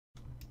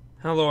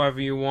Hello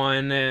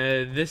everyone,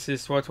 this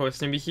is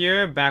Supersnoopy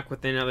here, back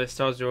with another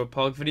Star Wars The Old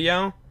Republic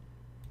video.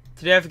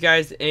 Today I have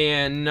guys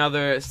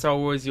another Star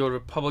Wars The Old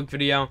Republic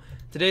video.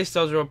 Today's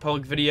Star Wars The Old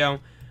Republic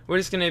video, we're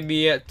just going to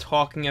be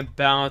talking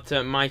about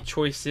my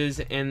choices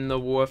in the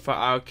War for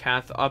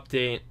Iokath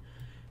update.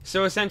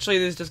 So essentially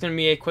this is just going to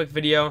be a quick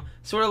video,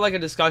 sort of like a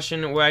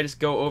discussion where I just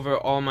go over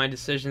all my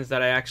decisions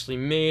that I actually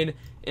made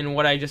and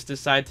what I just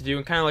decided to do,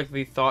 and kind of like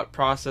the thought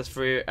process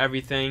for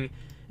everything.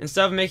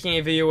 Instead of making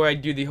a video where I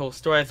do the whole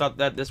story, I thought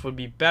that this would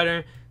be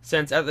better,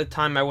 since at the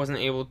time I wasn't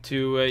able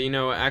to,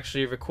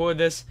 actually record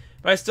this,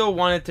 but I still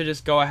wanted to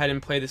just go ahead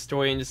and play the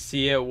story and just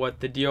see what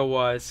the deal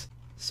was.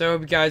 So I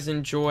hope you guys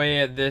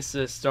enjoy this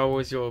Star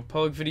Wars The Old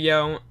Republic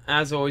video.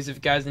 As always, if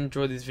you guys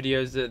enjoy these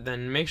videos,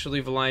 then make sure to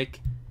leave a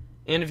like.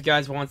 And if you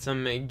guys want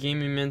some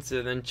gaming mints,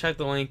 then check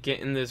the link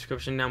in the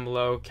description down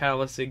below,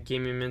 catalytic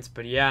gaming mints.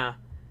 But yeah,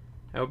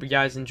 I hope you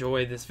guys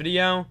enjoy this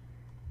video,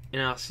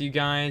 and I'll see you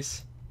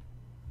guys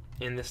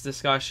in this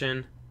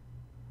discussion.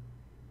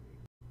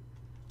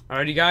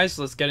 Alrighty guys,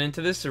 let's get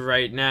into this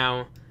right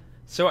now.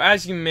 So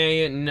as you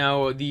may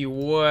know, the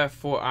War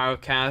for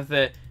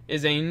Iokath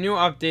is a new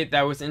update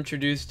that was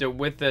introduced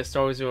with the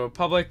Star Wars The Old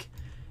Republic.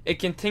 It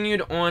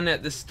continued on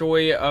the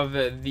story of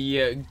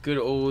the good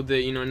old,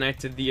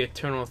 Knights of the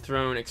Eternal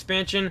Throne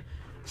expansion.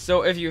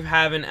 So if you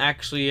haven't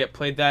actually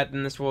played that,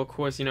 then this will of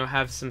course,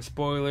 have some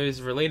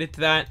spoilers related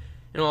to that,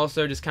 and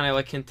also just kind of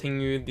like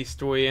continue the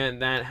story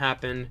that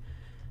happened.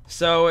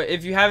 So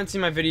if you haven't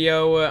seen my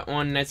video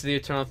on Knights of the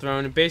Eternal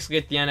Throne, basically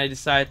at the end I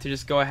decided to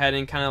just go ahead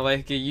and kind of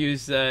like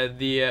use the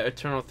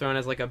Eternal Throne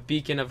as like a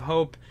beacon of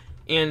hope,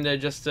 and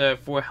just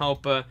for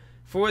help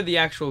for the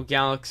actual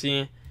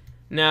galaxy.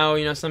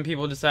 Now, some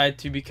people decide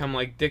to become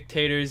like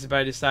dictators, but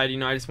I decided,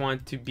 I just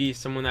wanted to be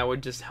someone that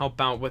would just help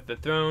out with the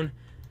throne.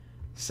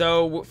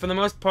 So for the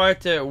most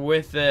part,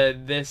 with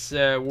this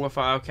War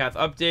for Iokath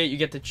update, you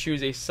get to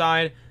choose a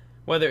side,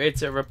 whether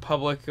it's a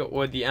Republic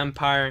or the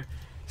Empire.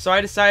 So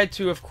I decided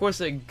to, of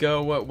course,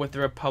 go with the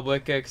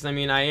Republic, because I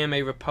am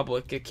a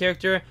Republic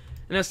character.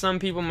 I know some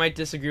people might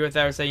disagree with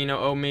that or say,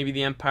 oh, maybe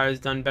the Empire has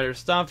done better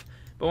stuff.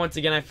 But once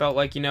again, I felt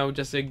like,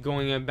 just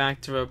going back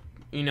to,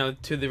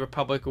 to the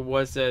Republic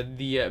was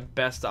the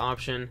best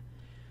option.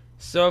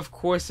 So of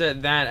course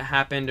that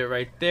happened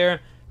right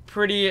there.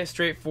 Pretty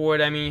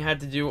straightforward. You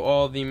had to do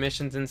all the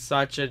missions and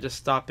such, just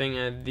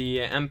stopping the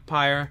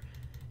Empire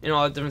and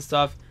all that different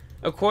stuff.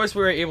 Of course,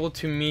 we were able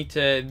to meet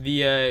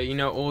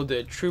the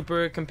old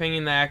trooper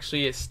companion that I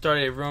actually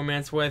started a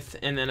romance with,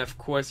 and then of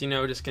course,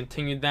 just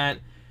continued that.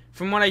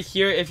 From what I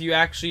hear, if you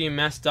actually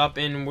messed up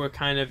and were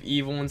kind of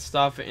evil and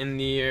stuff in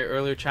the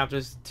earlier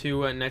chapters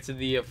to Knights of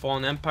the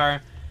Fallen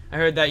Empire, I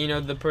heard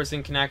that, the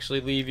person can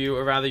actually leave you,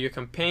 or rather your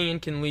companion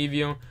can leave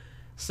you.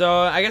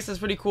 So I guess it's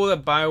pretty cool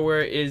that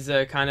BioWare is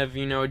kind of,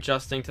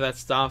 adjusting to that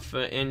stuff,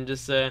 and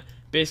just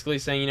basically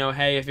saying,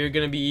 hey, if you're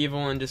going to be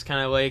evil and just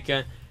kind of like,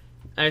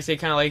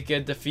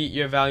 defeat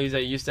your values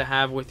that you used to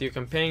have with your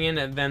companion,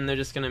 and then they're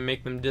just going to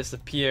make them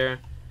disappear.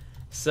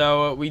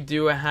 So we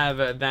do have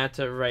that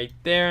right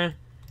there.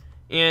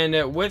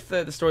 And with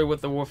the story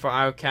with the War for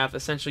Iokath,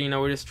 essentially,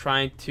 we're just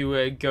trying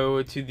to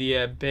go to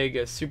the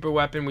big super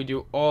weapon. We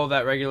do all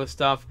that regular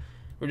stuff.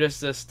 We're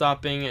just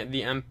stopping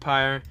the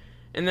Empire.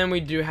 And then we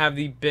do have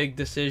the big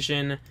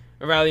decision,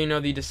 or rather,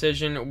 the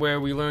decision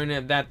where we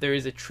learn that there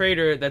is a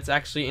traitor that's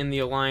actually in the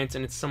Alliance,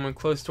 and it's someone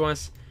close to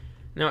us.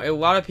 Now, a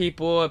lot of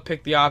people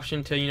pick the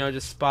option to,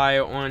 just spy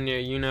on,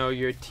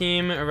 your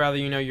team, or rather,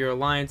 your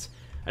Alliance.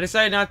 I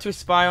decided not to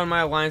spy on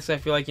my Alliance. I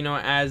feel like,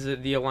 as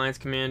the Alliance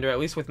commander, at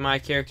least with my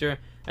character,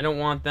 I don't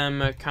want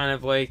them kind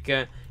of like,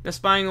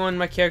 spying on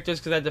my characters,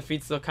 because that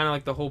defeats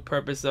the whole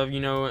purpose of,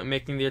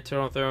 making the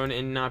Eternal Throne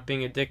and not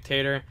being a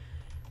dictator.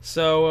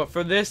 So,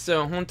 for this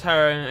whole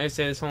entire,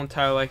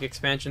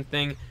 expansion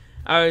thing,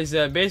 I was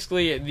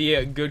basically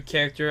the good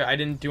character. I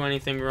didn't do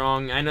anything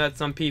wrong. I know that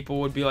some people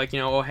would be like,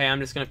 oh, hey,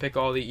 I'm just going to pick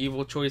all the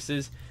evil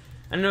choices.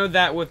 I know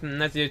that with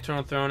Knights of the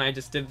Eternal Throne, I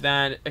just did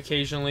that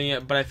occasionally,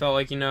 but I felt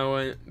like,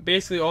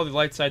 basically all the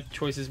light side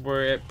choices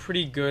were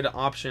pretty good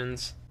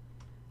options.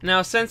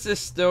 Now, since this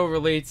still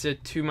relates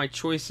to my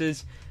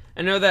choices,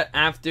 I know that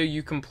after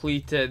you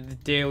complete the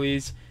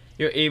dailies,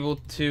 you're able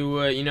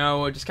to,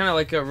 just kind of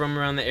like roam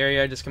around the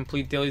area, just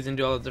complete dailies and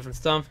do all the different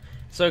stuff.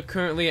 So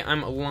currently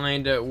I'm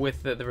aligned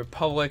with the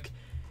Republic,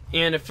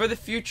 and for the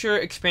future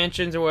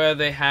expansions or whatever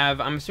they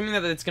have, I'm assuming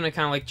that it's going to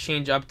kind of like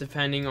change up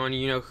depending on,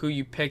 who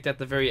you picked at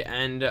the very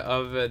end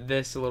of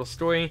this little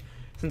story,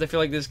 since I feel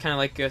like this is kind of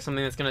like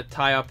something that's going to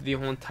tie up the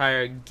whole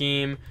entire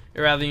game,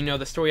 or rather,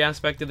 the story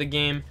aspect of the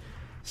game.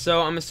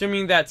 So I'm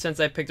assuming that since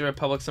I picked the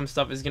Republic, some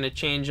stuff is going to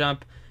change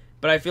up,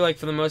 but I feel like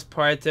for the most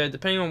part,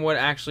 depending on what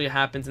actually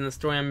happens in the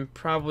story, I'm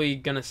probably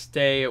going to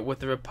stay with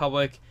the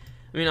Republic.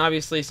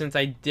 Obviously, since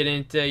I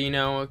didn't,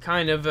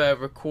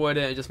 record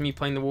just me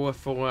playing the War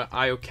for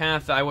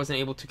Iokath, I wasn't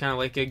able to kind of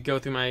like go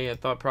through my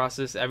thought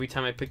process every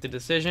time I picked a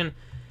decision.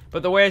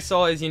 But the way I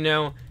saw it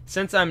is,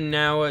 since I'm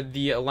now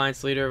the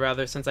Alliance leader,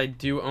 rather, since I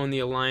do own the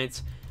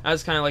Alliance, I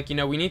was kind of like,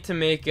 we need to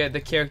make the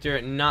character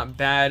not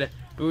bad,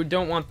 but we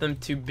don't want them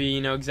to be,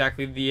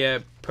 exactly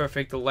the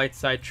perfect light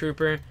side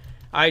trooper.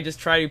 I just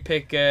try to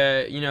pick,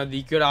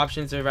 the good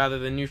options, or rather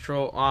the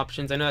neutral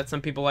options. I know that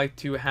some people like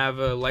to have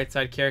light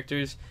side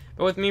characters,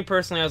 but with me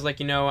personally, I was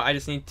like, I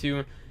just need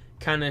to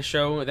kind of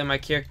show that my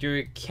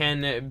character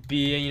can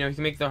be, he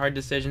can make the hard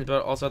decisions,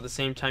 but also at the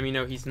same time,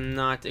 he's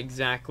not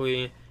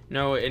exactly,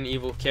 an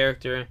evil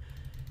character.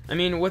 I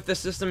mean, with the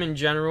system in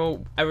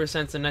general, ever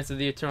since the Knights of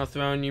the Eternal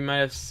Throne, you might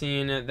have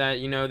seen that,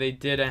 they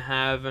did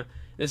have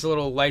this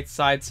little light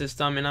side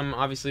system, and I'm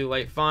obviously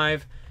light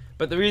 5.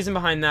 But the reason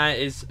behind that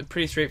is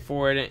pretty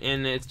straightforward,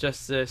 and it's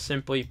just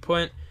simply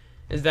put,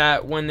 is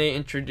that when they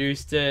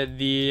introduced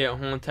the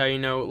whole entire,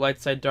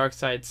 light side, dark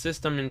side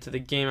system into the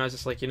game, I was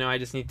just like, I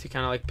just need to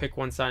kind of like pick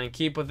one side and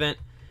keep with it.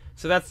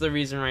 So that's the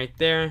reason right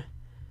there.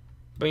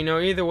 But,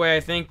 either way, I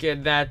think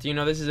that,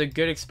 this is a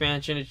good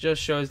expansion. It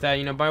just shows that,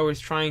 BioWare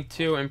is trying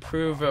to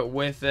improve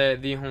with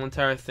the whole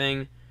entire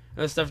thing.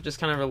 This stuff just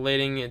kind of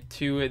relating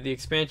to the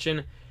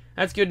expansion.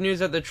 That's good news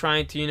that they're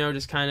trying to,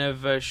 just kind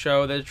of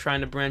show they're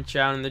trying to branch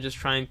out, and they're just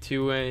trying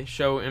to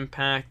show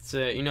impacts,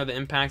 the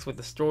impacts with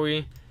the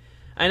story.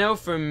 I know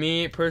for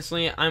me,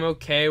 personally, I'm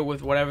okay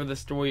with whatever the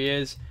story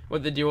is,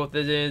 what the deal with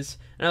it is.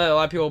 I know that a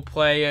lot of people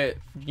play,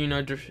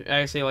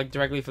 I say like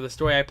directly for the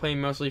story. I play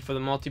mostly for the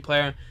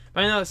multiplayer.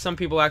 But I know that some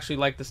people actually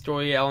like the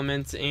story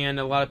elements, and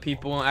a lot of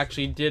people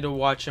actually did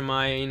watch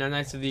my,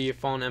 Knights of the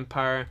Fallen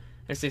Empire,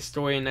 I say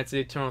story, and Knights of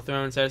the Eternal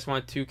Throne, so I just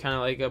wanted to kind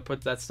of like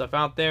put that stuff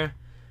out there.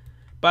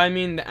 But I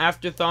mean, the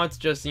afterthoughts,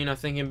 just,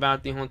 thinking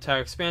about the whole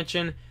entire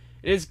expansion,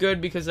 it is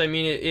good because, I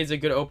mean, it is a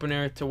good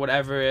opener to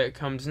whatever it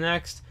comes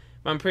next.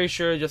 But I'm pretty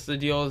sure just the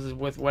deal is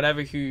with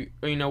whatever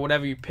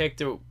whatever you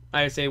picked,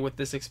 I say with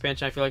this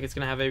expansion, I feel like it's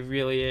going to have a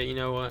really,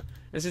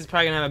 this is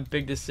probably going to have a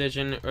big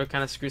decision or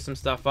kind of screw some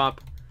stuff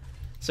up.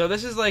 So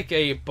this is like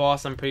a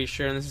boss, I'm pretty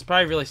sure, and this is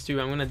probably really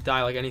stupid. I'm going to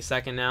die like any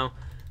second now.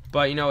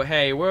 But,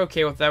 hey, we're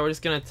okay with that. We're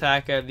just going to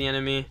attack the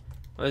enemy.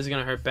 Well, this is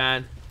going to hurt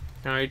bad.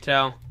 Can already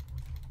tell.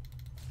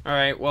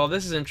 Alright, well,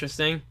 this is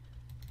interesting.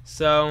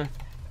 So,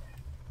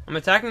 I'm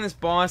attacking this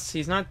boss.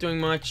 He's not doing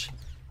much,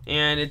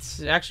 and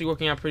it's actually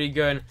working out pretty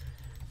good.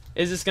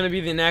 Is this going to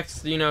be the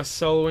next,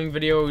 soloing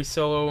video where we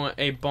solo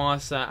a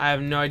boss? I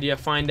have no idea.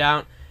 Find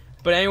out.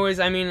 But anyways,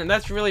 I mean,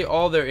 that's really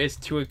all there is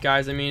to it,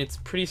 guys. I mean, it's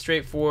pretty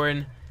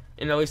straightforward,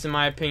 and at least in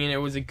my opinion, it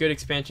was a good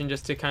expansion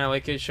just to kind of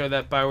like show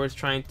that BioWare is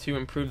trying to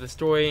improve the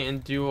story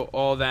and do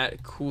all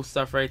that cool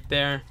stuff right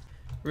there.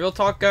 Real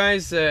talk,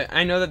 guys,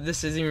 I know that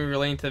this isn't even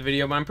relating to the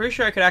video, but I'm pretty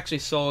sure I could actually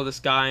solo this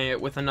guy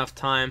with enough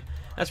time.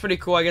 That's pretty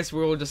cool. I guess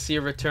we'll just see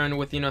a return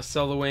with,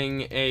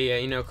 soloing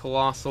a,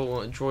 colossal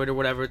droid or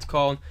whatever it's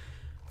called.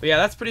 But yeah,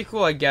 that's pretty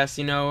cool, I guess,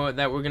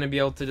 that we're going to be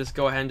able to just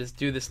go ahead and just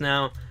do this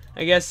now.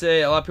 I guess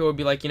a lot of people would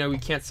be like, we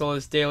can't solo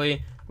this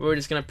daily. We're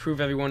just going to prove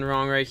everyone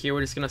wrong right here.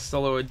 We're just going to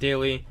solo it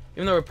daily,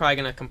 even though we're probably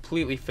going to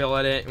completely fail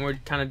at it, and we're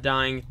kind of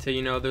dying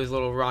to, those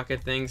little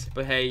rocket things.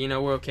 But hey,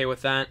 we're okay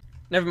with that.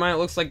 Never mind, it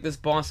looks like this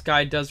boss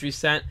guy does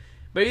reset.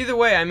 But either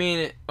way, I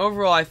mean,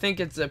 overall, I think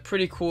it's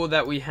pretty cool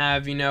that we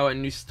have, a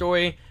new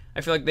story.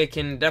 I feel like they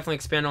can definitely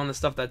expand on the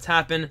stuff that's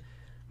happened.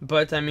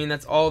 But, I mean,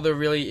 that's all there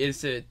really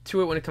is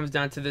to it when it comes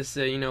down to this,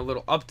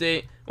 little update.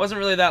 It wasn't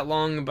really that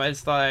long, but I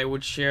just thought I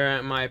would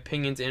share my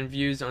opinions and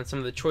views on some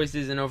of the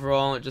choices, and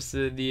overall, just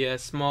the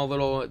small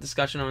little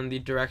discussion on the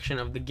direction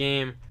of the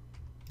game.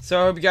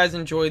 So, I hope you guys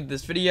enjoyed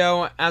this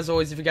video. As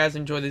always, if you guys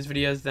enjoy these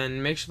videos,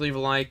 then make sure to leave a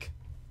like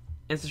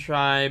and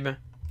subscribe.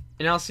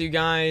 And I'll see you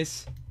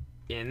guys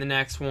in the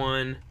next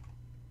one.